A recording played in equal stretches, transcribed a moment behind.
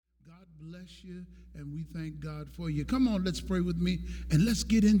bless you, and we thank God for you. Come on, let's pray with me, and let's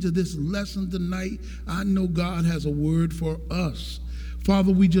get into this lesson tonight. I know God has a word for us.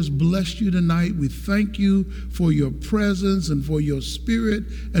 Father, we just bless you tonight. We thank you for your presence and for your spirit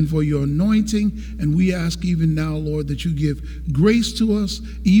and for your anointing. And we ask even now, Lord, that you give grace to us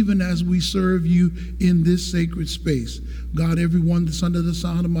even as we serve you in this sacred space. God, everyone that's under the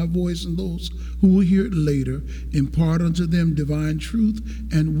sound of my voice and those who will hear it later, impart unto them divine truth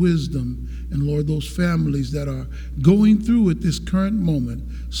and wisdom. And Lord, those families that are going through at this current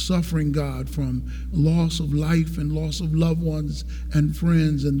moment, suffering, God, from loss of life and loss of loved ones and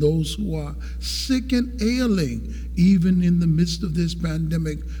friends, and those who are sick and ailing, even in the midst of this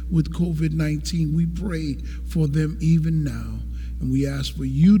pandemic with COVID-19, we pray for them even now. And we ask for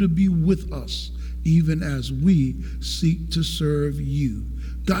you to be with us even as we seek to serve you.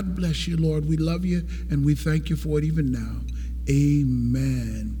 God bless you, Lord. We love you, and we thank you for it even now.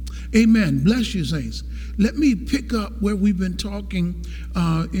 Amen. Amen. Bless you, saints. Let me pick up where we've been talking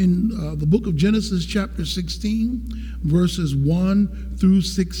in the book of Genesis, chapter 16, verses 1 through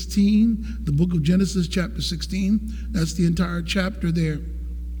 16. The book of Genesis, chapter 16. That's the entire chapter there.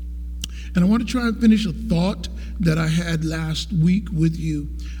 And I want to try and finish a thought that I had last week with you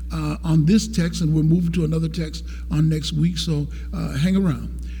on this text, and we're moving to another text on next week, so hang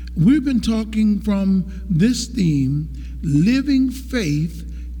around. We've been talking from this theme, living faith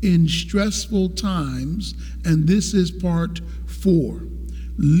in stressful times, and this is part 4.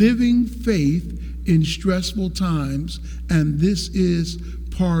 Living faith in stressful times, and this is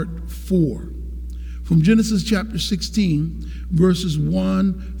part 4. From Genesis chapter 16, verses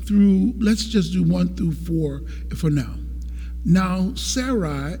 1 through, let's just do 1 through 4 for now. Now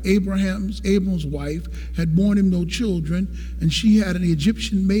Sarai, Abram's wife, had borne him no children, and she had an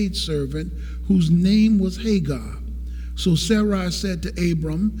Egyptian maidservant whose name was Hagar. So Sarai said to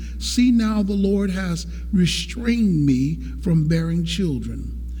Abram, "See now, the Lord has restrained me from bearing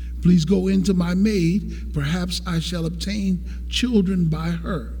children. Please go into my maid, perhaps I shall obtain children by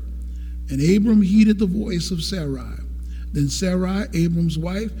her." And Abram heeded the voice of Sarai. Then Sarai, Abram's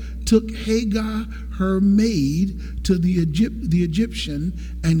wife, took Hagar, her maid, to the Egyptian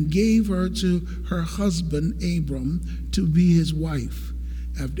and gave her to her husband Abram to be his wife,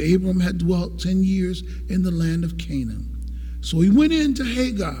 after Abram had dwelt 10 years in the land of Canaan. So he went in to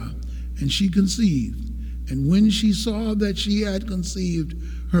Hagar, and she conceived. And when she saw that she had conceived,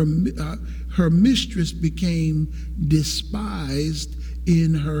 her mistress became despised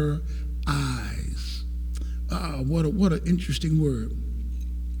in her eyes. What an interesting word.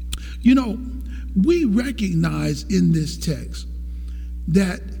 You know, we recognize in this text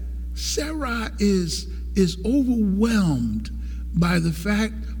that Sarah is overwhelmed by the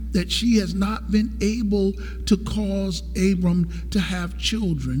fact that she has not been able to cause Abram to have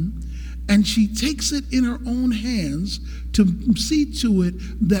children, and she takes it in her own hands to see to it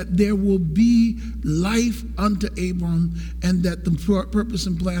that there will be life unto Abram, and that the purpose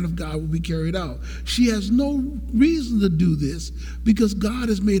and plan of God will be carried out. She has no reason to do this because God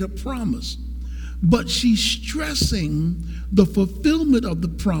has made a promise. But she's stressing the fulfillment of the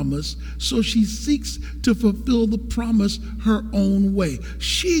promise, so she seeks to fulfill the promise her own way.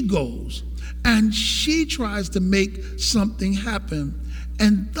 She goes and she tries to make something happen.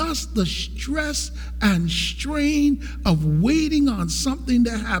 And thus the stress and strain of waiting on something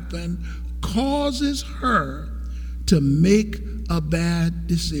to happen causes her to make a bad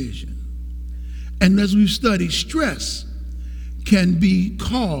decision. And as we've studied, stress can be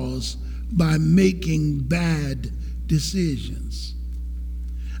caused by making bad decisions.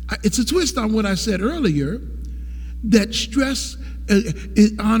 It's a twist on what I said earlier, that stress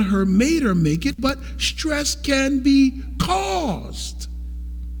on her made her make it, but stress can be caused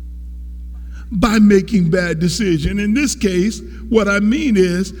by making bad decision. In this case, what I mean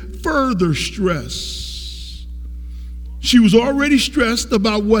is further stress. She was already stressed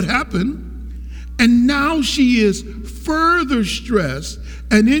about what happened, and now she is further stressed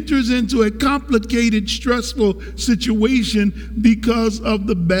and enters into a complicated, stressful situation because of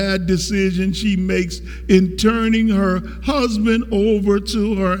the bad decision she makes in turning her husband over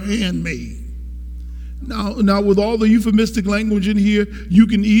to her handmaid. Now, with all the euphemistic language in here, you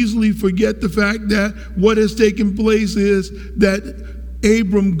can easily forget the fact that what has taken place is that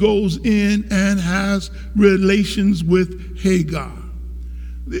Abram goes in and has relations with Hagar.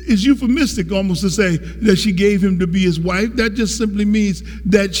 It's euphemistic almost to say that she gave him to be his wife. That just simply means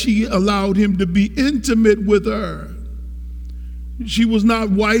that she allowed him to be intimate with her. She was not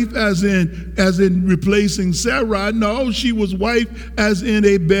wife as in replacing Sarah. No, she was wife as in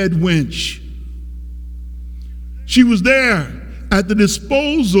a bed wench. She was there at the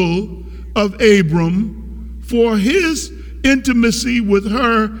disposal of Abram for his intimacy with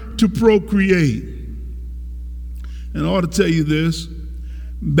her to procreate. And I ought to tell you this,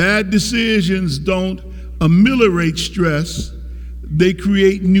 bad decisions don't ameliorate stress, they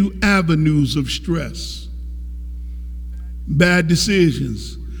create new avenues of stress. Bad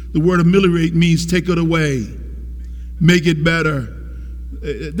decisions. The word ameliorate means take it away, make it better.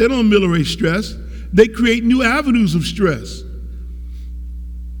 They don't ameliorate stress, they create new avenues of stress.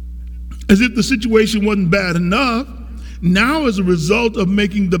 As if the situation wasn't bad enough, now as a result of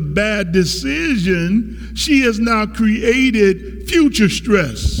making the bad decision, she has now created future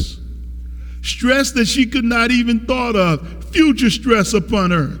stress. Stress that she could not even thought of, future stress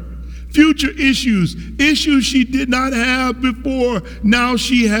upon her. Future issues she did not have before, now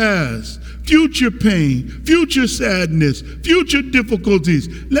she has. Future pain, future sadness, future difficulties.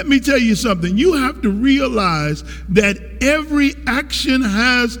 Let me tell you something. You have to realize that every action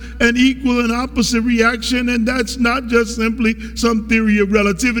has an equal and opposite reaction, and that's not just simply some theory of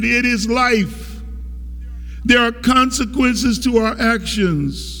relativity. It is life. There are consequences to our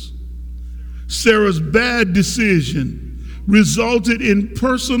actions. Sarah's bad decision resulted in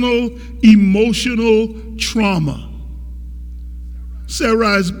personal emotional trauma.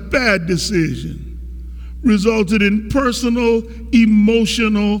 Sarai's bad decision resulted in personal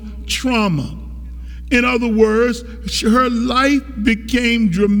emotional trauma. In other words, her life became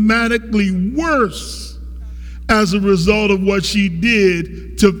dramatically worse as a result of what she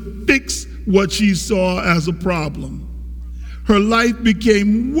did to fix what she saw as a problem. Her life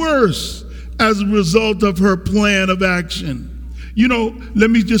became worse as a result of her plan of action. You know, let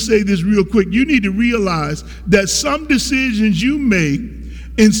me just say this real quick. You need to realize that some decisions you make,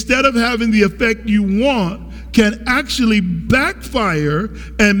 instead of having the effect you want, can actually backfire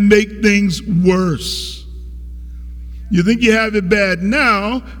and make things worse. You think you have it bad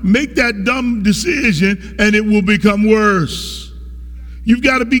now, make that dumb decision and it will become worse. You've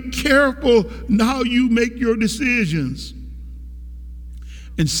got to be careful how you make your decisions.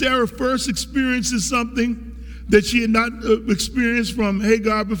 And Sarah first experiences something that she had not experienced from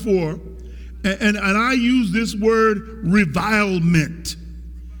Hagar before. And I use this word revilement.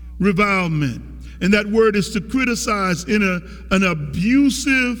 Revilement. And that word is to criticize in an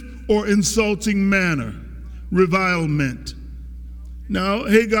abusive or insulting manner. Revilement. Now,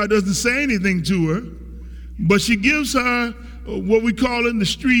 Hagar doesn't say anything to her, but she gives her what we call in the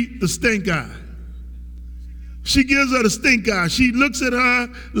street the stink eye. She gives her the stink eye. She looks at her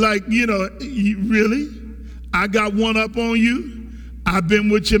like, really? I got one up on you. I've been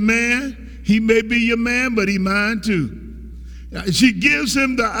with your man. He may be your man, but he mine too. She gives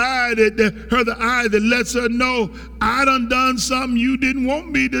him the eye that lets her know, I done something you didn't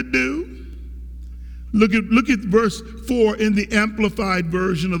want me to do. Look at verse 4 in the Amplified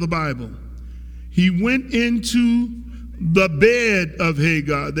version of the Bible. He went into the bed of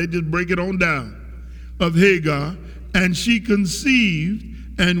Hagar. They just break it on down. Of Hagar, and she conceived,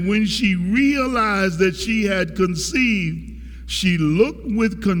 and when she realized that she had conceived, she looked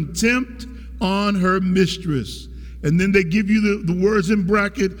with contempt on her mistress. And then they give you the words in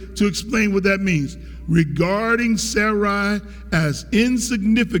bracket to explain what that means. Regarding Sarai as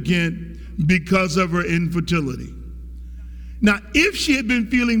insignificant because of her infertility. Now, if she had been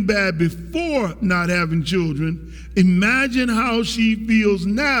feeling bad before not having children, imagine how she feels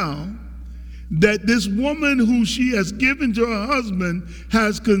now that this woman who she has given to her husband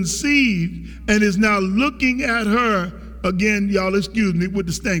has conceived and is now looking at her, again, y'all excuse me, with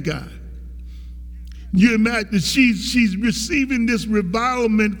the stink eye. You imagine she's receiving this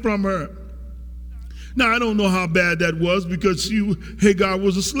revilement from her. Now, I don't know how bad that was because Hagar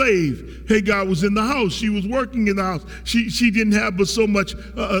was a slave. Hagar was in the house. She was working in the house. She didn't have but so much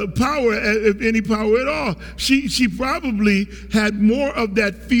power, if any power at all. She probably had more of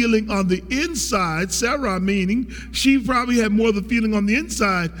that feeling on the inside, Sarah meaning, she probably had more of the feeling on the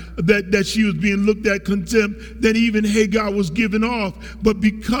inside that she was being looked at contempt than even Hagar was giving off. But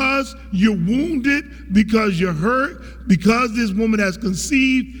because you're wounded, because you're hurt, because this woman has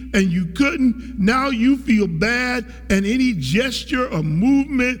conceived and you couldn't, now you feel bad, and any gesture or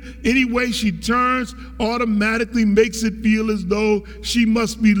movement, any way she turns, automatically makes it feel as though she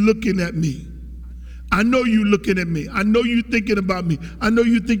must be looking at me. I know you looking at me. I know you thinking about me. I know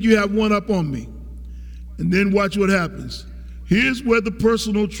you think you have one up on me. And then watch what happens. Here's where the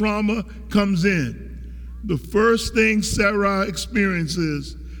personal trauma comes in. The first thing Sarah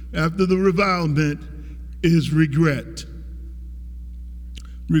experiences after the revilement is regret.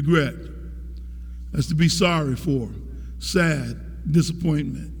 Regret. That's to be sorry for. Sad.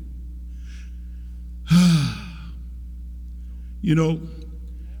 Disappointment.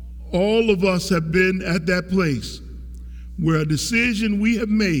 All of us have been at that place where a decision we have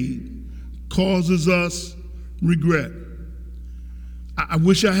made causes us regret. I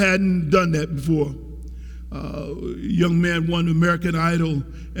wish I hadn't done that before. A young man won American Idol,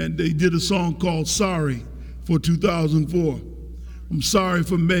 and they did a song called Sorry for 2004. I'm sorry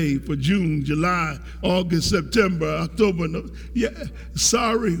for May, for June, July, August, September, October. Yeah,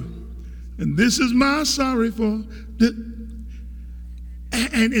 sorry. And this is my sorry for.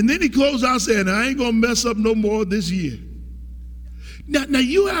 And then he closed out saying, I ain't going to mess up no more this year. Now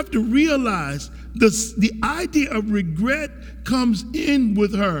you have to realize the idea of regret comes in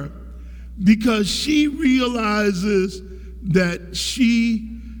with her because she realizes that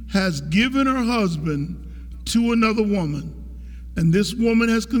she has given her husband to another woman, and this woman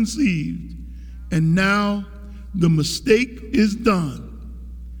has conceived, and now the mistake is done,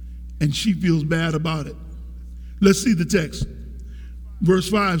 and she feels bad about it. Let's see the text. Verse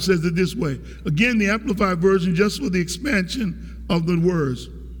 5 says it this way. Again, the Amplified Version, just for the expansion of the words.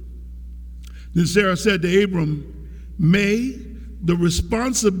 Then Sarah said to Abram, may the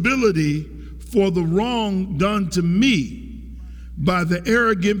responsibility for the wrong done to me by the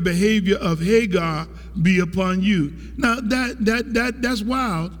arrogant behavior of Hagar be upon you. Now that's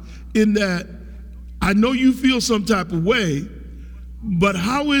wild in that I know you feel some type of way, but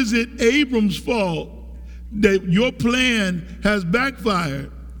how is it Abram's fault that your plan has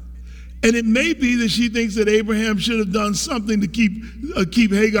backfired? And it may be that she thinks that Abraham should have done something to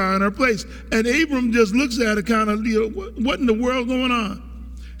keep Hagar in her place. And Abram just looks at her kind of, what in the world going on?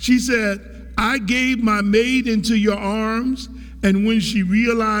 She said, I gave my maid into your arms, and when she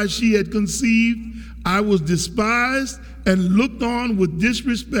realized she had conceived, I was despised and looked on with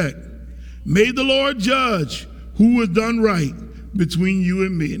disrespect. May the Lord judge who has done right between you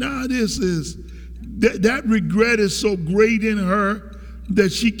and me. Now that regret is so great in her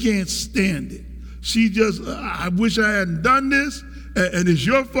that she can't stand it. She just, I wish I hadn't done this, and it's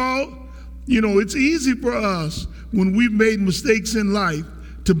your fault. You know, it's easy for us when we've made mistakes in life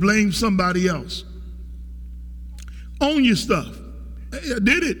to blame somebody else. Own your stuff. I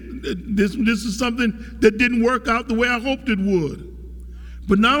did it. This is something that didn't work out the way I hoped it would.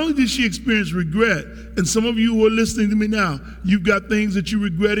 But not only did she experience regret, and some of you who are listening to me now, you've got things that you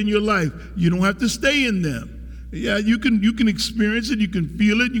regret in your life. You don't have to stay in them. Yeah, you can experience it, you can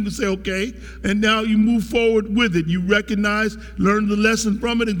feel it, you can say, okay, and now you move forward with it. You recognize, learn the lesson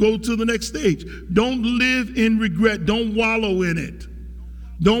from it, and go to the next stage. Don't live in regret. Don't wallow in it.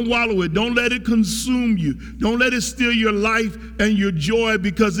 Don't wallow it. Don't let it consume you. Don't let it steal your life and your joy,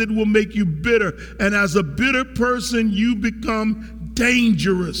 because it will make you bitter. And as a bitter person, you become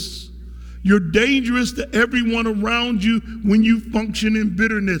dangerous. You're dangerous to everyone around you when you function in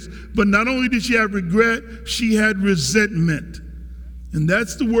bitterness. But not only did she have regret, she had resentment. And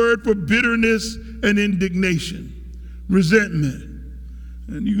that's the word for bitterness and indignation. Resentment.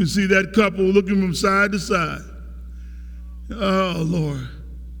 And you can see that couple looking from side to side. Oh, Lord.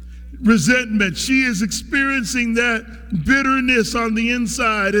 Resentment. She is experiencing that bitterness on the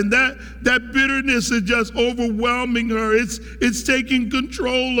inside, and that bitterness is just overwhelming her. It's taking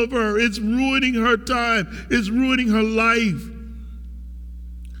control of her. It's ruining her time. It's ruining her life.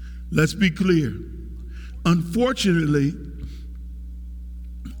 Let's be clear. Unfortunately,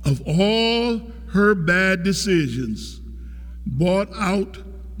 of all her bad decisions, brought out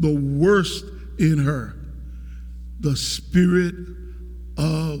the worst in her, the spirit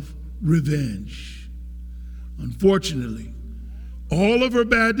of revenge. Unfortunately, all of her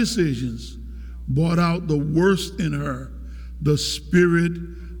bad decisions brought out the worst in her, the spirit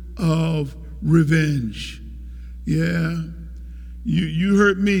of revenge. Yeah, you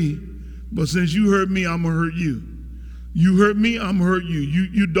hurt me, but since you hurt me, I'm gonna hurt you. You hurt me, I'm gonna hurt you.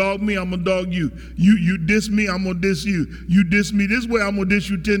 You dog me, I'm gonna dog you. You diss me, I'm gonna diss you. You diss me this way, I'm gonna diss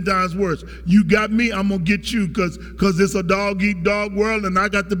you 10 times worse. You got me, I'm gonna get you, because it's a dog-eat-dog world, and I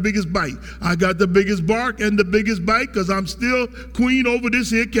got the biggest bite. I got the biggest bark and the biggest bite, because I'm still queen over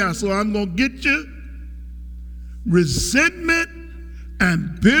this here castle. I'm gonna get you. Resentment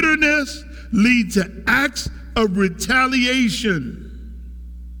and bitterness lead to acts of retaliation.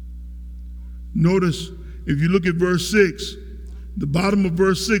 Notice, if you look at verse 6, the bottom of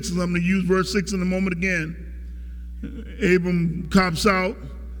verse 6, and I'm going to use verse 6 in a moment again. Abram cops out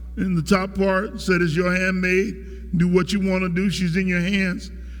in the top part, said, "It's your handmaid. Do what you want to do. She's in your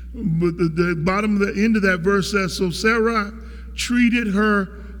hands." But the bottom of the end of that verse says, so Sarah treated her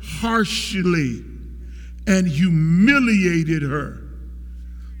harshly and humiliated her.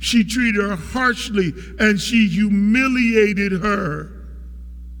 She treated her harshly and she humiliated her.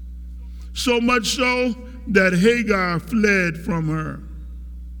 So much so that Hagar fled from her.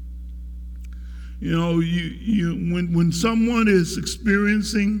 You know, when someone is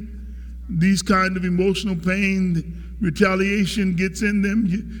experiencing these kind of emotional pain, retaliation gets in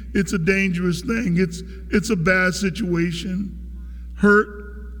them, it's a dangerous thing. It's a bad situation. Hurt,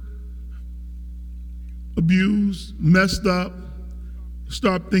 abused, messed up,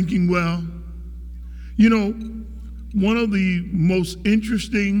 stop thinking well. You know, one of the most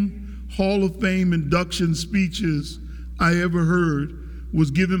interesting Hall of Fame induction speeches I ever heard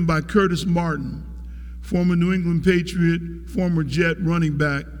was given by Curtis Martin, former New England Patriot, former Jet running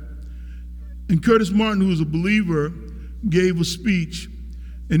back. And Curtis Martin, who was a believer, gave a speech.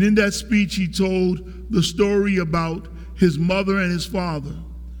 And in that speech, he told the story about his mother and his father.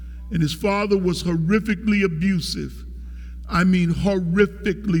 And his father was horrifically abusive. I mean,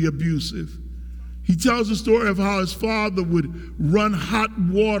 horrifically abusive. He tells the story of how his father would run hot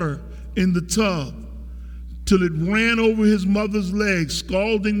water in the tub till it ran over his mother's legs,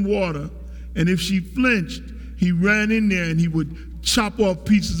 scalding water. And if she flinched, he ran in there and he would chop off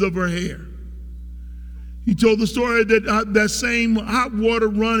pieces of her hair. He told the story that that same hot water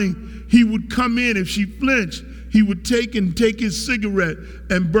running, he would come in. If she flinched, he would take his cigarette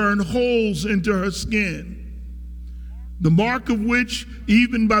and burn holes into her skin. The mark of which,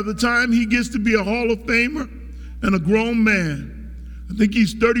 even by the time he gets to be a Hall of Famer and a grown man, I think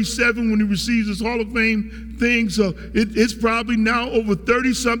he's 37 when he receives his Hall of Fame thing, so it's probably now over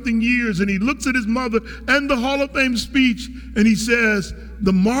 30-something years, and he looks at his mother and the Hall of Fame speech, and he says,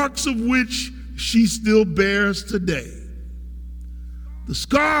 the marks of which she still bears today. The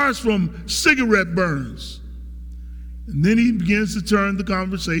scars from cigarette burns. And then he begins to turn the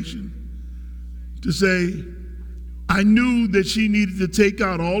conversation to say, I knew that she needed to take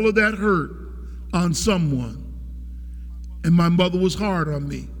out all of that hurt on someone. And my mother was hard on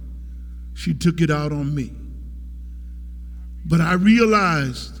me. She took it out on me. But I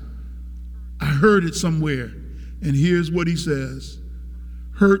realized, I heard it somewhere, and here's what he says: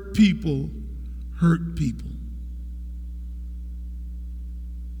 hurt people hurt people.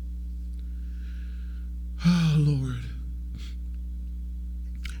 Oh, Lord.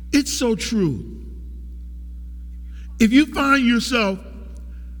 It's so true. If you find yourself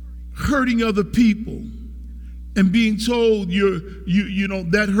hurting other people and being told you know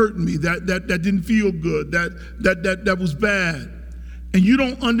that hurt me, that didn't feel good, that was bad, and you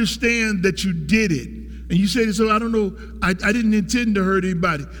don't understand that you did it, and you say to yourself, I don't know, I didn't intend to hurt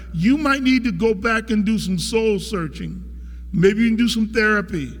anybody, you might need to go back and do some soul searching. Maybe you can do some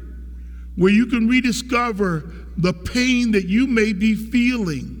therapy where you can rediscover the pain that you may be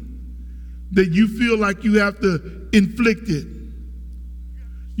feeling, that you feel like you have to inflict it.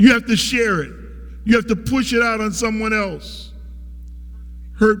 You have to share it. You have to push it out on someone else.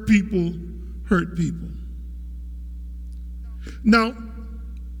 Hurt people hurt people. Now,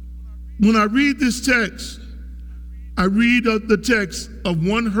 when I read this text, I read the text of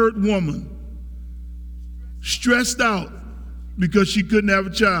one hurt woman, stressed out because she couldn't have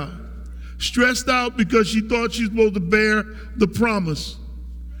a child, stressed out because she thought she was supposed to bear the promise,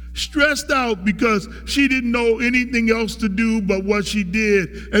 stressed out because she didn't know anything else to do but what she did.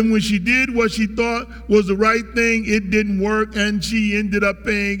 And when she did what she thought was the right thing, it didn't work, and she ended up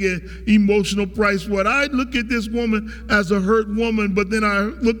paying an emotional price for it. I look at this woman as a hurt woman, but then I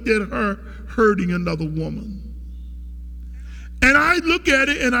looked at her hurting another woman. And I look at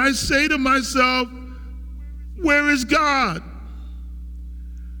it and I say to myself, where is God?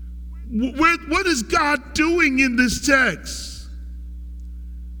 What is God doing in this text?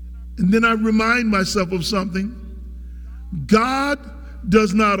 And then I remind myself of something. God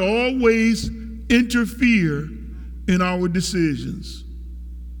does not always interfere in our decisions.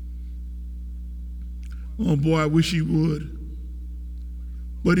 Oh boy, I wish he would.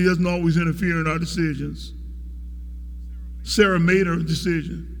 But he doesn't always interfere in our decisions. Sarah made her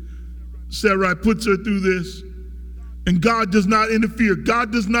decision. Sarai puts her through this. And God does not interfere.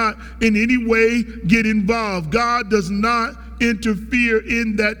 God does not in any way get involved. God does not interfere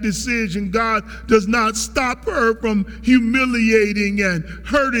in that decision. God does not stop her from humiliating and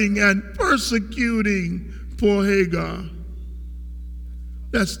hurting and persecuting poor Hagar.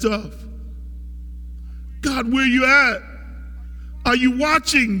 That's tough. God, where you at? Are you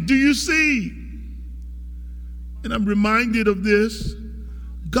watching? Do you see? And I'm reminded of this.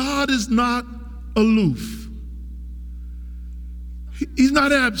 God is not aloof. He's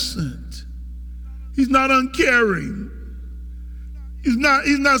not absent. He's not uncaring. He's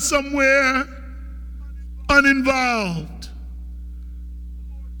not somewhere uninvolved.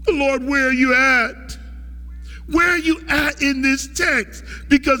 The Lord, where are you at? Where are you at in this text?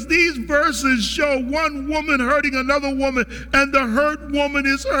 Because these verses show one woman hurting another woman, and the hurt woman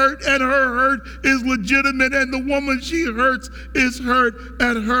is hurt, and her hurt is legitimate, and the woman she hurts is hurt,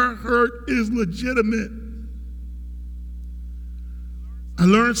 and her hurt is legitimate. I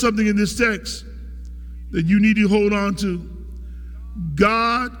learned something in this text that you need to hold on to.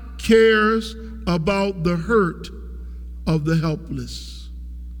 God cares about the hurt of the helpless.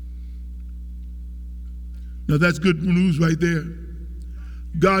 Now that's good news right there.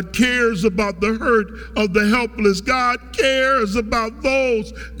 God cares about the hurt of the helpless. God cares about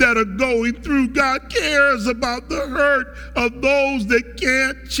those that are going through. God cares about the hurt of those that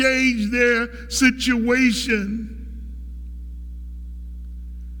can't change their situation.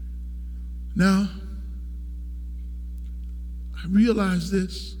 Now, I realize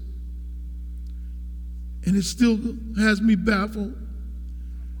this, and it still has me baffled.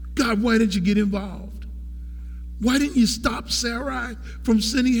 God, why didn't you get involved? Why didn't you stop Sarai from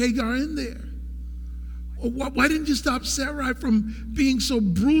sending Hagar in there? Or why didn't you stop Sarai from being so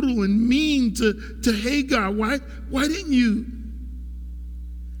brutal and mean to Hagar? Why didn't you?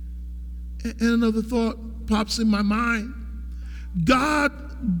 And another thought pops in my mind.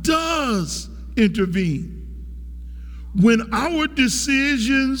 God does intervene. When our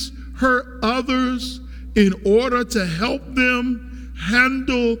decisions hurt others in order to help them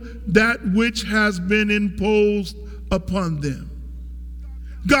handle that which has been imposed upon them,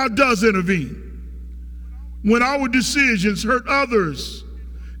 God does intervene. When our decisions hurt others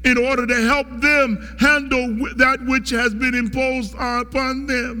in order to help them handle that which has been imposed upon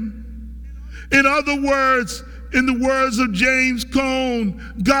them. In other words, in the words of James Cone,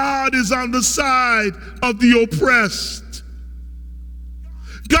 God is on the side of the oppressed.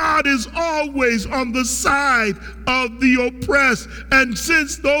 God is always on the side of the oppressed. And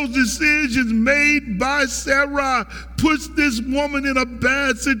since those decisions made by Sarah puts this woman in a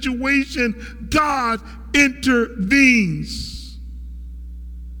bad situation, God intervenes.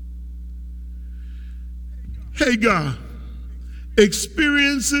 Hagar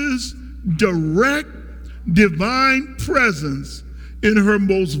experiences direct divine presence in her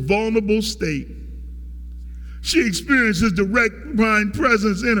most vulnerable state. She experiences direct divine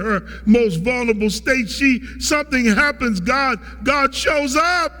presence in her most vulnerable state. Something happens. God shows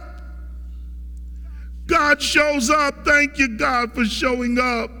up. God shows up. Thank you, God, for showing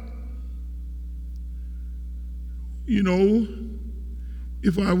up. You know,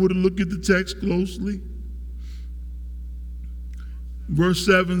 if I were to look at the text closely, verse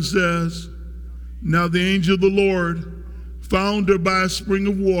 7 says, "Now the angel of the Lord found her by a spring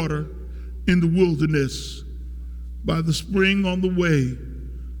of water in the wilderness, by the spring on the way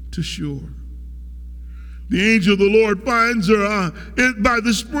to shore." The angel of the Lord finds her by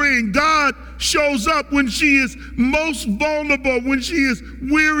the spring. God shows up when she is most vulnerable, when she is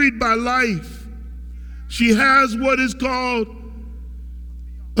wearied by life. She has what is called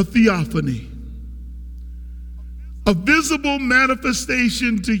a theophany, a visible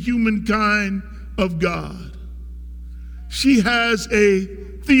manifestation to humankind of God. She has a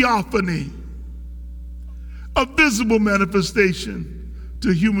theophany, a visible manifestation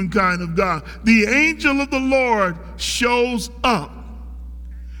to humankind of God. The angel of the Lord shows up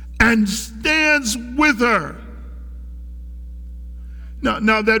and stands with her.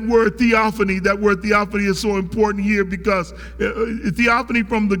 Now that word theophany is so important here because theophany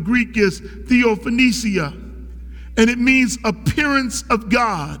from the Greek is theophanesia, and it means appearance of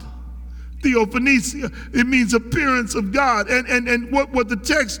God. Theophanesia, it means appearance of God. And what the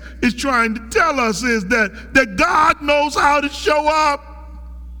text is trying to tell us is that God knows how to show up.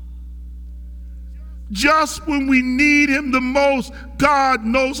 Just when we need him the most, God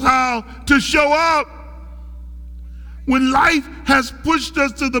knows how to show up. When life has pushed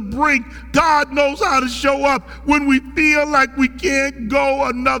us to the brink, God knows how to show up. When we feel like we can't go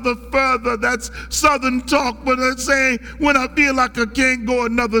another further, that's Southern talk, but it's saying when I feel like I can't go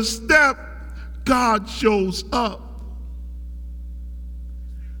another step, God shows up.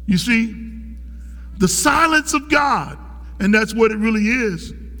 You see, the silence of God, and that's what it really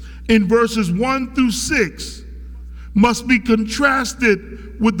is, in verses 1 through 6, must be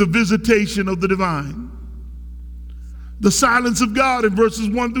contrasted with the visitation of the divine. The silence of God in verses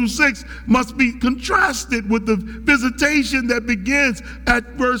 1 through 6 must be contrasted with the visitation that begins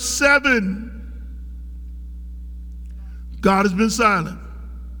at verse 7. God has been silent.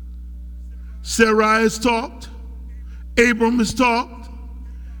 Sarai has talked. Abram has talked.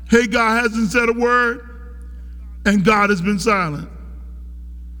 Hagar hasn't said a word. And God has been silent.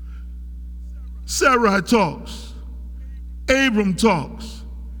 Sarai talks. Abram talks.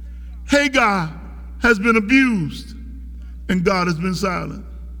 Hagar has been abused and God has been silent.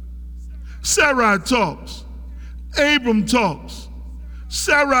 Sarai talks. Abram talks.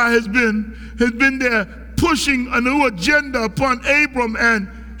 Sarai has been there pushing a new agenda upon Abram, and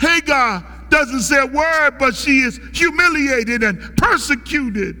Hagar doesn't say a word, but she is humiliated and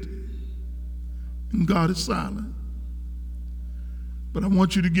persecuted. And God is silent. But I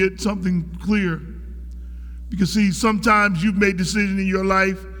want you to get something clear. Because see, sometimes you've made decisions in your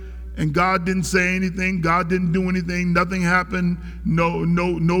life and God didn't say anything, God didn't do anything, nothing happened, no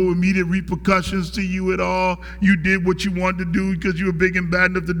immediate repercussions to you at all. You did what you wanted to do because you were big and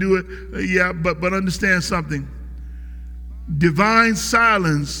bad enough to do it. But understand something. Divine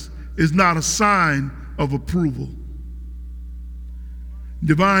silence is not a sign of approval.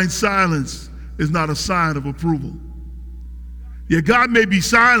 Divine silence is not a sign of approval. Yeah, God may be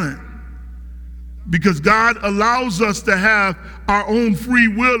silent because God allows us to have our own free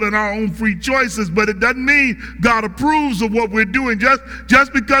will and our own free choices, but it doesn't mean God approves of what we're doing.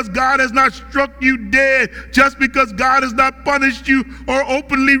 Just because God has not struck you dead, just because God has not punished you or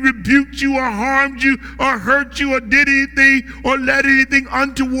openly rebuked you or harmed you or hurt you or did anything or let anything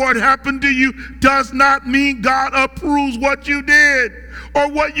untoward happen to you, does not mean God approves what you did or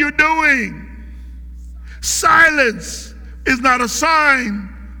what you're doing. Silence is not a sign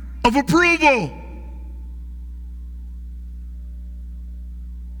of approval.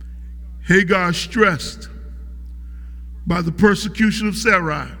 Hagar, stressed by the persecution of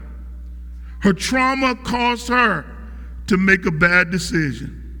Sarai, her trauma caused her to make a bad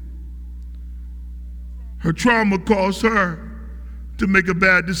decision. Her trauma caused her to make a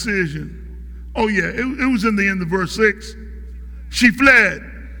bad decision. Oh yeah, it was in the end of verse 6. She fled.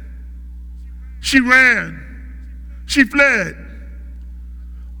 She ran. She fled.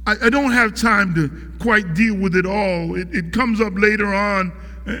 I don't have time to quite deal with it all. It comes up later on,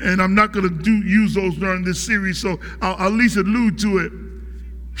 and I'm not going to use those during this series, so I'll at least allude to it.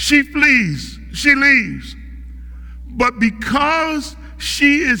 She flees. She leaves. But because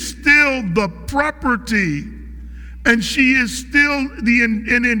she is still the property and she is still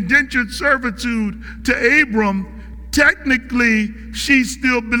in indentured servitude to Abram, technically she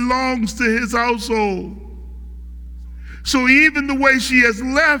still belongs to his household. So even the way she has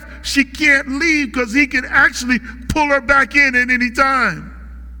left, she can't leave because he can actually pull her back in at any time.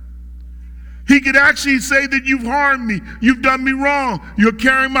 He could actually say that you've harmed me, you've done me wrong, you're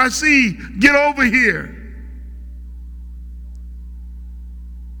carrying my seed, get over here.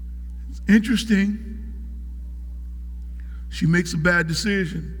 It's interesting. She makes a bad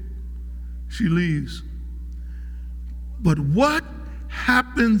decision. She leaves. But what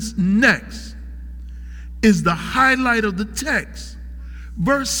happens next is the highlight of the text.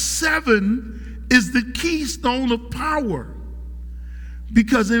 Verse 7 is the keystone of power.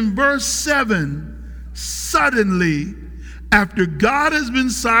 Because in verse 7, suddenly, after God has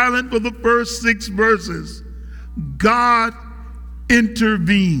been silent for the first 6 verses, God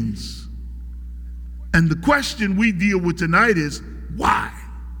intervenes. And the question we deal with tonight is, why?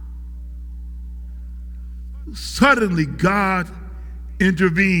 Suddenly, God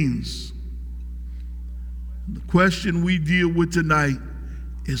intervenes. The question we deal with tonight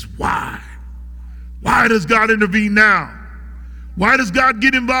is why? Why does God intervene now? Why does God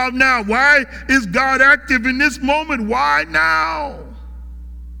get involved now? Why is God active in this moment? Why now?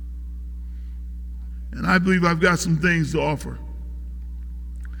 And I believe I've got some things to offer.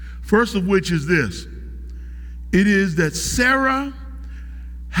 First of which is this. It is that Sarah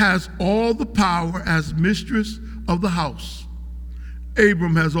has all the power as mistress of the house.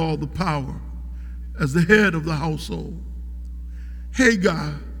 Abram has all the power as the head of the household.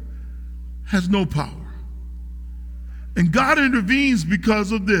 Hagar has no power. And God intervenes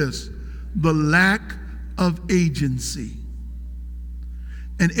because of this, the lack of agency.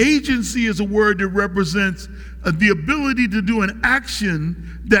 And agency is a word that represents the ability to do an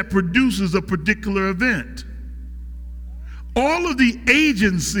action that produces a particular event. All of the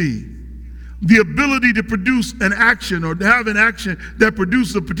agency, the ability to produce an action or to have an action that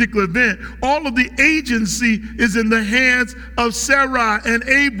produces a particular event, all of the agency is in the hands of Sarai and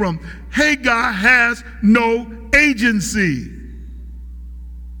Abram. Hagar has no agency.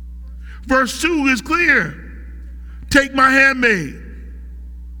 Verse 2 is clear. Take my handmaid.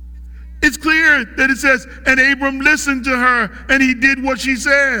 It's clear that it says, and Abram listened to her and he did what she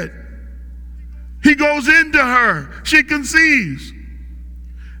said. He goes into her. She conceives.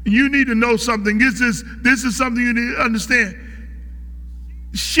 You need to know something. This is something you need to understand.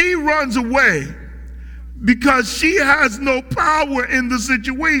 She runs away because she has no power in the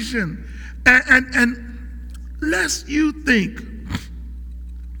situation. And lest you think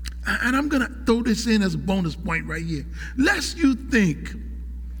And I'm going to throw this in as a bonus point right here. Lest you think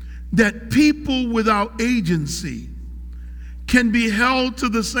that people without agency can be held to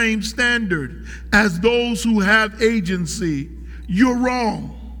the same standard as those who have agency, you're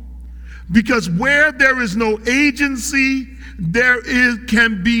wrong. Because where there is no agency,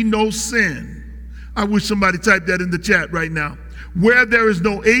 can be no sin. I wish somebody typed that in the chat right now. Where there is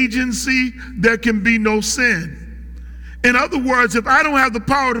no agency, there can be no sin. In other words, if I don't have the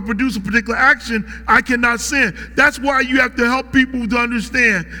power to produce a particular action, I cannot sin. That's why you have to help people to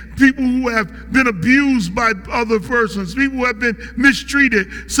understand. People who have been abused by other persons, people who have been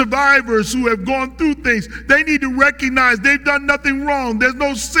mistreated, survivors who have gone through things. They need to recognize they've done nothing wrong. There's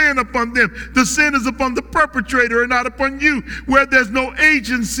no sin upon them. The sin is upon the perpetrator and not upon you. Where there's no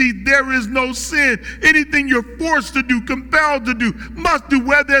agency, there is no sin. Anything you're forced to do, compelled to do, must do.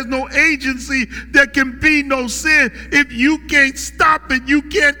 Where there's no agency, there can be no sin. If you can't stop it, you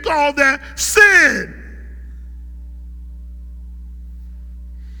can't call that sin.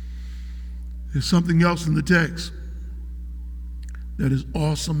 There's something else in the text that is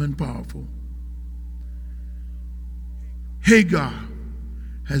awesome and powerful. Hagar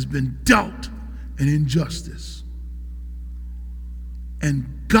has been dealt an injustice.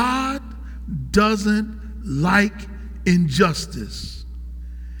 And God doesn't like injustice.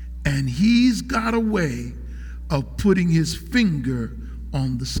 And he's got a way of putting his finger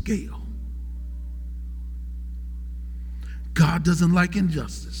on the scale. God doesn't like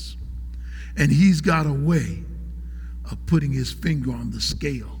injustice. And he's got a way of putting his finger on the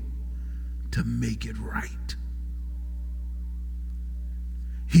scale to make it right.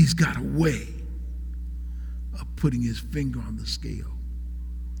 He's got a way of putting his finger on the scale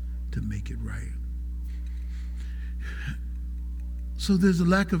to make it right. So there's a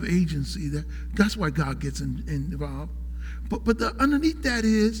lack of agency. That's why God gets involved. But underneath that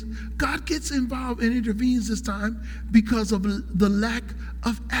is, God gets involved and intervenes this time because of the lack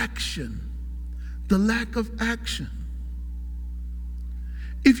of action. The lack of action.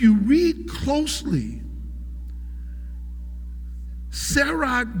 If you read closely,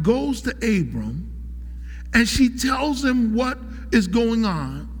 Sarai goes to Abram and she tells him what is going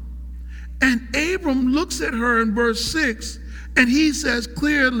on. And Abram looks at her in verse 6 and he says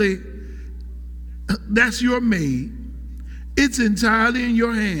clearly, that's your maid. It's entirely in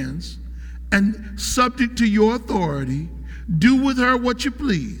your hands and subject to your authority. Do with her what you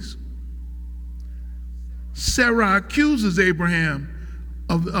please. Sarah accuses Abraham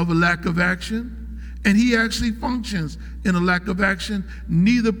of a lack of action, and he actually functions in a lack of action,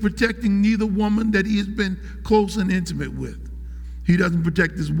 neither protecting neither woman that he has been close and intimate with. He doesn't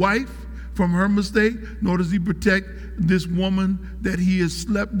protect his wife from her mistake, nor does he protect this woman that he has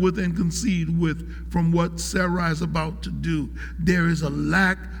slept with and conceived with from what Sarah is about to do. There is a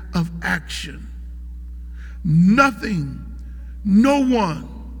lack of action. Nothing, no one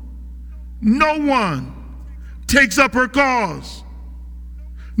takes up her cause.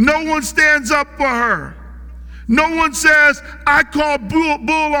 No one stands up for her. No one says, I call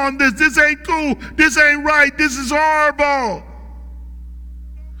bull on this. This ain't cool. This ain't right. This is horrible.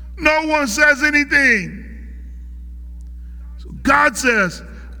 No one says anything. So God says,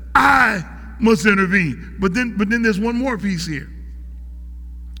 I must intervene. But then there's one more piece here.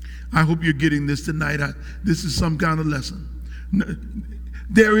 I hope you're getting this tonight. This is some kind of lesson.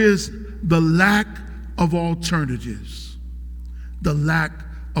 There is the lack of alternatives. The lack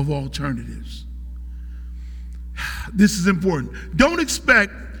of alternatives. This is important. Don't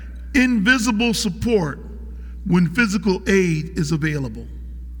expect invisible support when physical aid is available.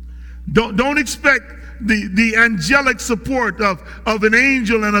 Don't expect the angelic support of an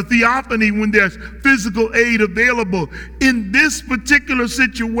angel and a theophany when there's physical aid available. In this particular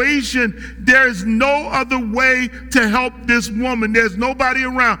situation, there's no other way to help this woman. There's nobody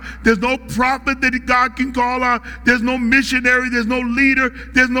around. There's no prophet that God can call out. There's no missionary. There's no leader.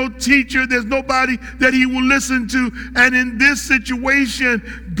 There's no teacher. There's nobody that he will listen to. And in this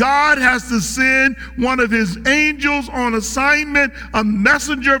situation, God has to send one of his angels on assignment, a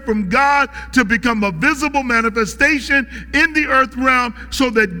messenger from God, to become a visible manifestation in the earth realm so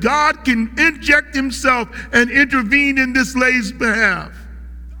that God can inject himself and intervene in this lady's behalf.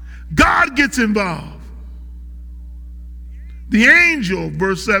 God gets involved. The angel,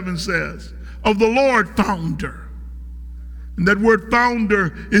 verse 7 says, of the Lord found her. And that word found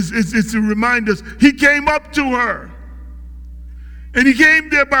her is to remind us, he came up to her. And he came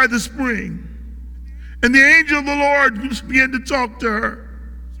there by the spring. And the angel of the Lord began to talk to her.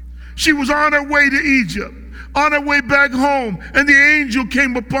 She was on her way to Egypt. on her way back home, and the angel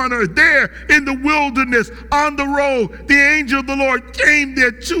came upon her there in the wilderness on the road. The angel of the Lord came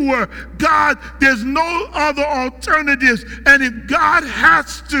there to her. God, there's no other alternatives. And if God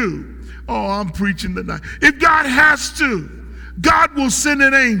has to, oh, I'm preaching tonight. If God has to, God will send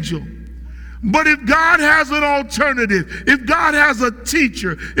an angel. But if God has an alternative, if God has a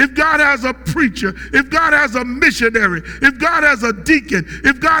teacher, if God has a preacher, if God has a missionary, if God has a deacon,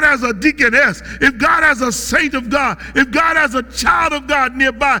 if God has a deaconess, if God has a saint of God, if God has a child of God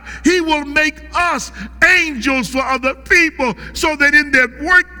nearby, he will make us angels for other people, so that in their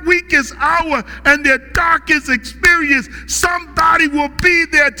weakest hour and their darkest experience, somebody will be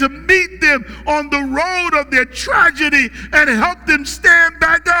there to meet them on the road of their tragedy and help them stand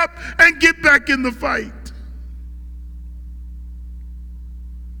back up and get back in the fight.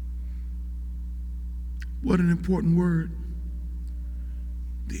 What an important word.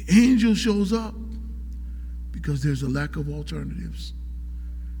 The angel shows up because there's a lack of alternatives.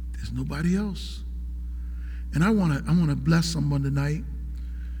 There's nobody else. And I want to bless someone tonight.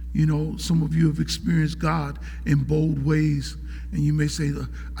 You know, some of you have experienced God in bold ways, and you may say,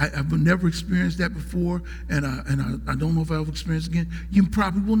 I've never experienced that before, and I don't know if I'll experience it again. You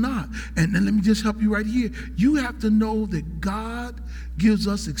probably will not. And let me just help you right here. You have to know that God gives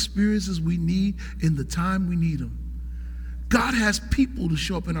us experiences we need in the time we need them. God has people to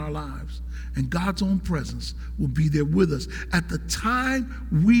show up in our lives, and God's own presence will be there with us at the time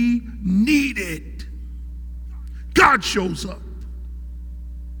we need it. God shows up.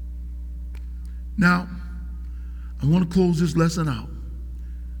 Now, I want to close this lesson out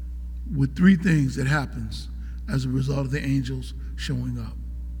with 3 things that happens as a result of the angels showing up.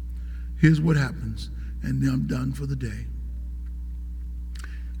 Here's what happens, and then I'm done for the day.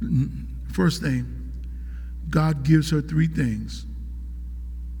 First thing, God gives her 3 things.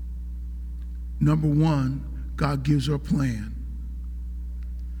 Number 1, God gives her a plan.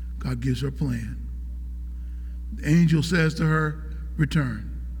 God gives her a plan. The angel says to her, return.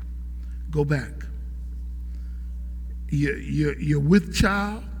 Go back. You're with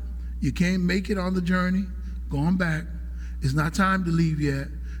child. You can't make it on the journey. Go on back. It's not time to leave yet.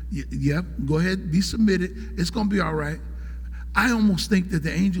 Yep, go ahead, be submitted. It's going to be all right. I almost think that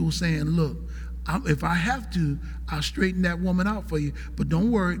the angel was saying, look, if I have to, I'll straighten that woman out for you. But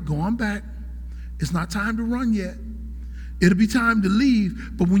don't worry, go on back. It's not time to run yet. It'll be time to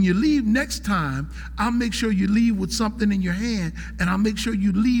leave, but when you leave next time, I'll make sure you leave with something in your hand, and I'll make sure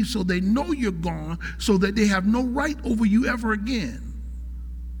you leave so they know you're gone, so that they have no right over you ever again.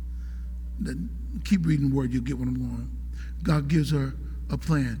 Then keep reading the word, you'll get what I'm going. God gives her a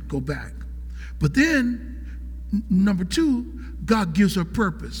plan, go back. But then, number 2, God gives her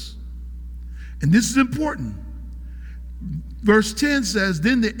purpose. And this is important. Verse 10 says,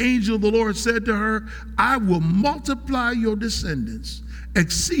 then the angel of the Lord said to her, I will multiply your descendants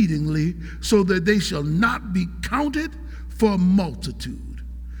exceedingly, so that they shall not be counted for multitude.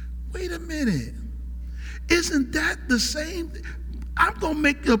 Wait a minute. Isn't that the same? I'm going to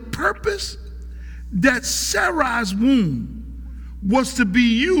make a purpose that Sarai's womb was to be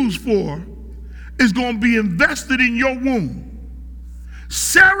used for is going to be invested in your womb.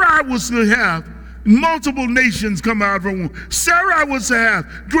 Sarai was to have multiple nations come out of her womb. Sarah was to have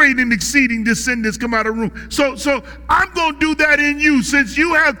great and exceeding descendants come out of her womb. So I'm going to do that in you. Since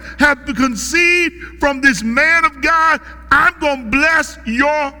you have conceived from this man of God, I'm going to bless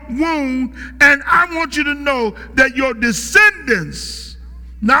your womb. And I want you to know that your descendants,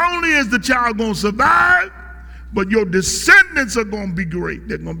 not only is the child going to survive, but your descendants are going to be great.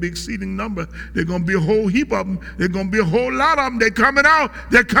 They're going to be exceeding number. They're going to be a whole heap of them. They're going to be a whole lot of them. They're coming out.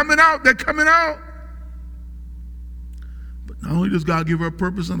 They're coming out. They're coming out. Not only does God give her a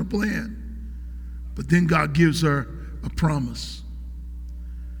purpose and a plan, but then God gives her a promise.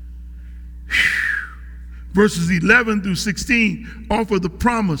 Verses 11 through 16 offer the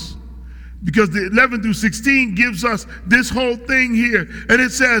promise, because the 11 through 16 gives us this whole thing here. And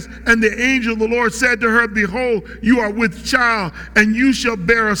it says, and the angel of the Lord said to her, behold, you are with child, and you shall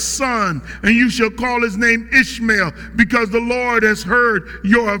bear a son, and you shall call his name Ishmael, because the Lord has heard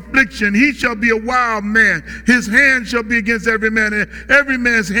your affliction. He shall be a wild man. His hand shall be against every man, and every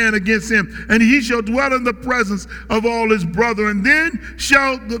man's hand against him. And he shall dwell in the presence of all his brethren. Then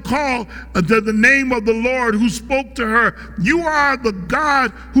shall call the name of the Lord who spoke to her. You are the God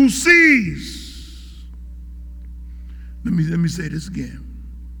who sees. Let me say this again.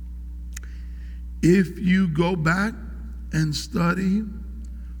 If you go back and study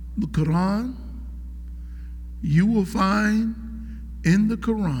the Quran, you will find in the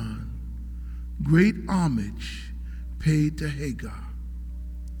Quran great homage paid to Hagar.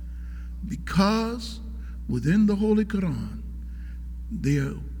 Because within the Holy Quran,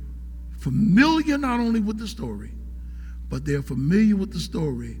 they're familiar not only with the story, but they're familiar with the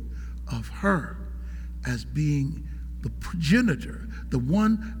story of her as being the progenitor, the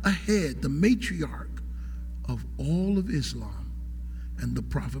one ahead, the matriarch of all of Islam and the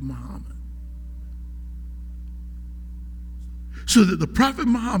Prophet Muhammad. So that the Prophet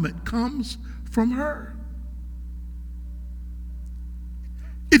Muhammad comes from her.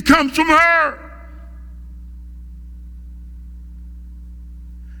 It comes from her.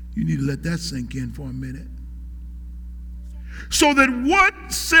 You need to let that sink in for a minute. So that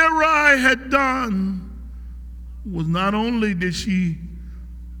what Sarai had done was not only did she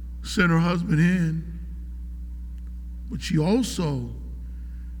send her husband in, but she also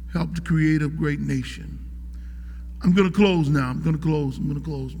helped to create a great nation. I'm going to close now. I'm going to close.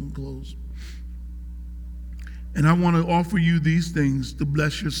 And I want to offer you these things to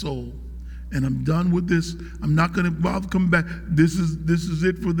bless your soul. And I'm done with this. I'm not going to bother coming back. This is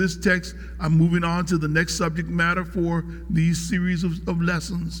it for this text. I'm moving on to the next subject matter for these series of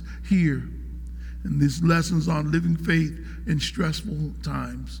lessons here. And these lessons on living faith in stressful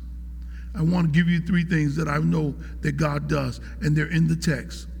times. I want to give you three things that I know that God does. And they're in the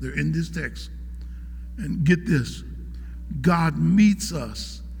text. They're in this text. And get this. God meets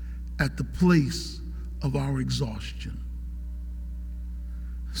us at the place of our exhaustion.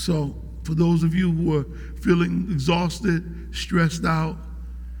 So, for those of you who are feeling exhausted, stressed out,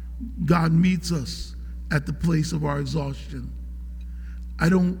 God meets us at the place of our exhaustion. I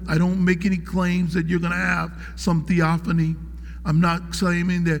don't make any claims that you're going to have some theophany. I'm not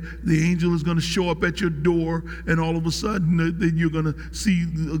claiming that the angel is going to show up at your door and all of a sudden that you're going to see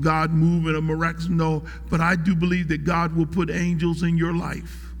God move in a miraculous. No, but I do believe that God will put angels in your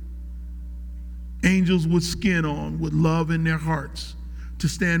life. Angels with skin on, with love in their hearts, to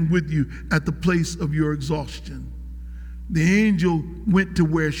stand with you at the place of your exhaustion. The angel went to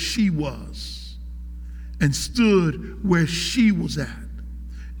where she was and stood where she was at,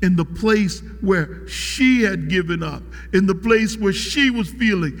 in the place where she had given up, in the place where she was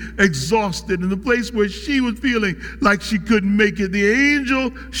feeling exhausted, in the place where she was feeling like she couldn't make it. The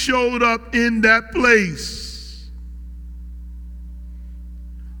angel showed up in that place.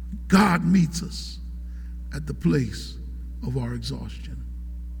 God meets us at the place of our exhaustion.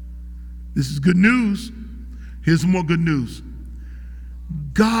 This is good news. Here's more good news.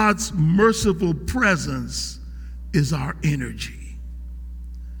 God's merciful presence is our energy.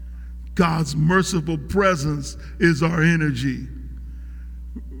 God's merciful presence is our energy.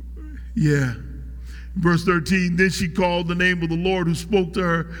 Yeah. Verse 13, then she called the name of the Lord who spoke to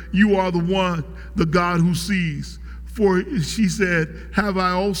her. You are the one, the God who sees. For she said, have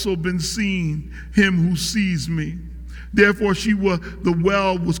I also been seeing him who sees me? Therefore the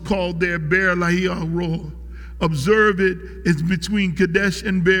well was called there Beer Lahai Roi. Observe it, it's between Kadesh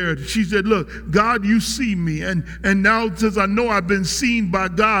and Beer. She said, look, God, you see me. And now since I know I've been seen by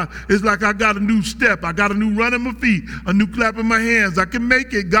God, it's like I got a new step. I got a new run in my feet, a new clap in my hands. I can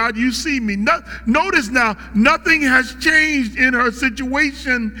make it. God, you see me. Notice now, nothing has changed in her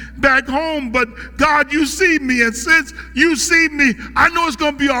situation back home, but God, you see me. And since you see me, I know it's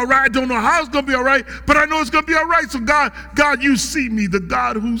going to be all right. I don't know how it's going to be all right, but I know it's going to be all right. So God, you see me, the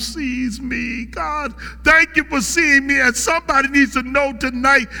God who sees me. God, thank you for seeing me. And somebody needs to know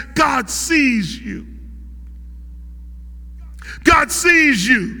tonight, God sees you. God sees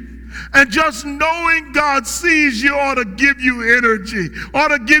you. And just knowing God sees you ought to give you energy, ought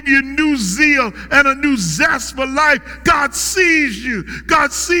to give you new zeal and a new zest for life. God sees you.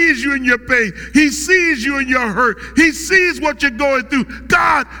 God sees you in your pain. He sees you in your hurt. He sees what you're going through.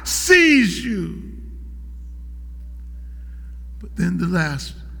 God sees you. But then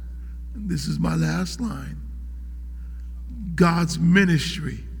this is my last line. God's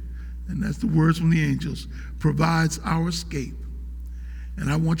ministry, and that's the words from the angels, provides our escape. And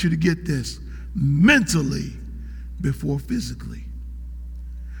I want you to get this, mentally before physically.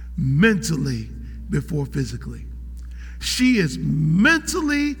 Mentally before physically. She is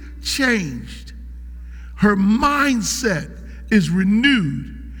mentally changed. Her mindset is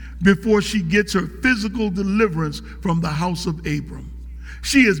renewed before she gets her physical deliverance from the house of Abram.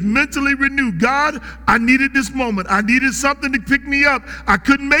 She is mentally renewed. God, I needed this moment. I needed something to pick me up. I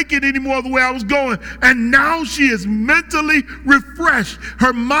couldn't make it anymore the way I was going. And now she is mentally refreshed.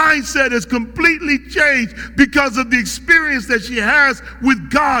 Her mindset is completely changed because of the experience that she has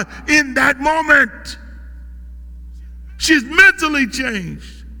with God in that moment. She's mentally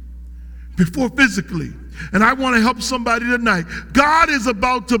changed before physically. And I want to help somebody tonight. God is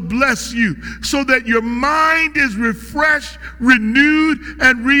about to bless you so that your mind is refreshed, renewed,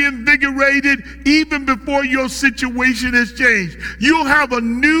 and reinvigorated even before your situation has changed. You'll have a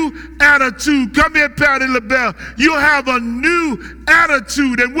new attitude. Come here, Patty LaBelle. You'll have a new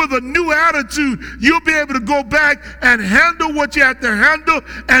attitude. And with a new attitude, you'll be able to go back and handle what you have to handle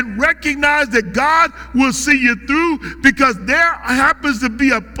and recognize that God will see you through, because there happens to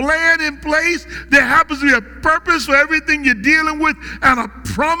be a plan in place. There happens to be a purpose for everything you're dealing with, and a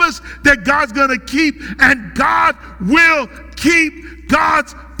promise that God's going to keep, and God will keep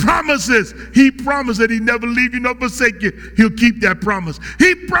God's promises. He promised that He'd never leave you nor forsake you. He'll keep that promise.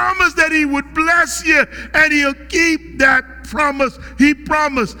 He promised that He would bless you, and He'll keep that promise. He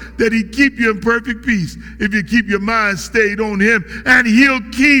promised that He'd keep you in perfect peace if you keep your mind stayed on Him, and He'll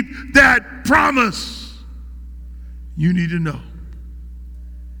keep that promise. You need to know,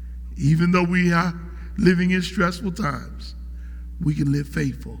 even though we are living in stressful times, we can live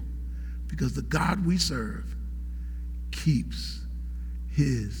faithful, because the God we serve keeps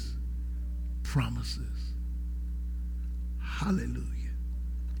His promises. Hallelujah.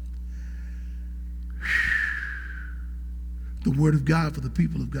 The word of God for the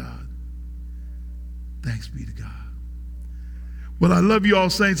people of God. Thanks be to God. Well, I love you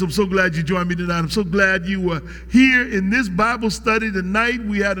all, saints. I'm so glad you joined me tonight. I'm so glad you were here in this Bible study tonight.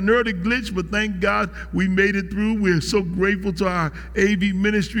 We had an early glitch, but thank God we made it through. We're so grateful to our AV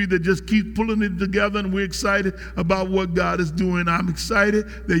ministry that just keeps pulling it together, and we're excited about what God is doing. I'm excited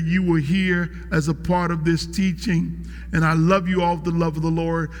that you were here as a part of this teaching, and I love you all with the love of the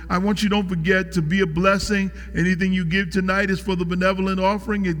Lord. I want you, don't forget to be a blessing. Anything you give tonight is for the benevolent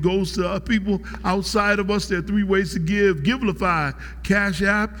offering. It goes to people outside of us. There are 3 ways to give. Givelify, Cash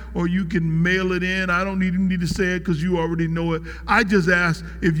App, or you can mail it in. I don't even need to say it because you already know it. I just ask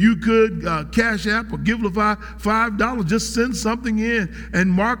if you could Cash App or Givelify $5. Just send something in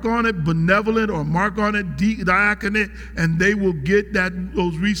and mark on it benevolent or mark on it diaconate, and they will get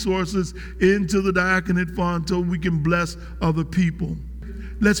those resources into the diaconate fund so we can bless other people.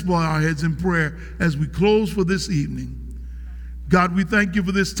 Let's bow our heads in prayer as we close for this evening. God, we thank you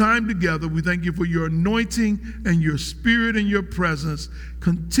for this time together. We thank you for your anointing and your spirit and your presence.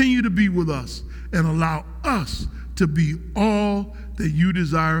 Continue to be with us and allow us to be all that you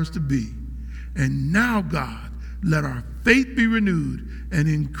desire us to be. And now, God, let our faith be renewed and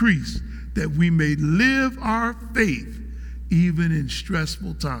increase, that we may live our faith even in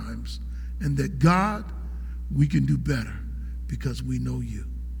stressful times. And that, God, we can do better because we know you.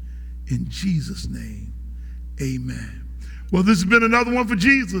 In Jesus' name, amen. Well, this has been another one for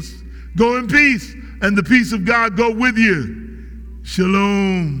Jesus. Go in peace, and the peace of God go with you.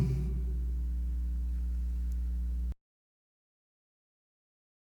 Shalom.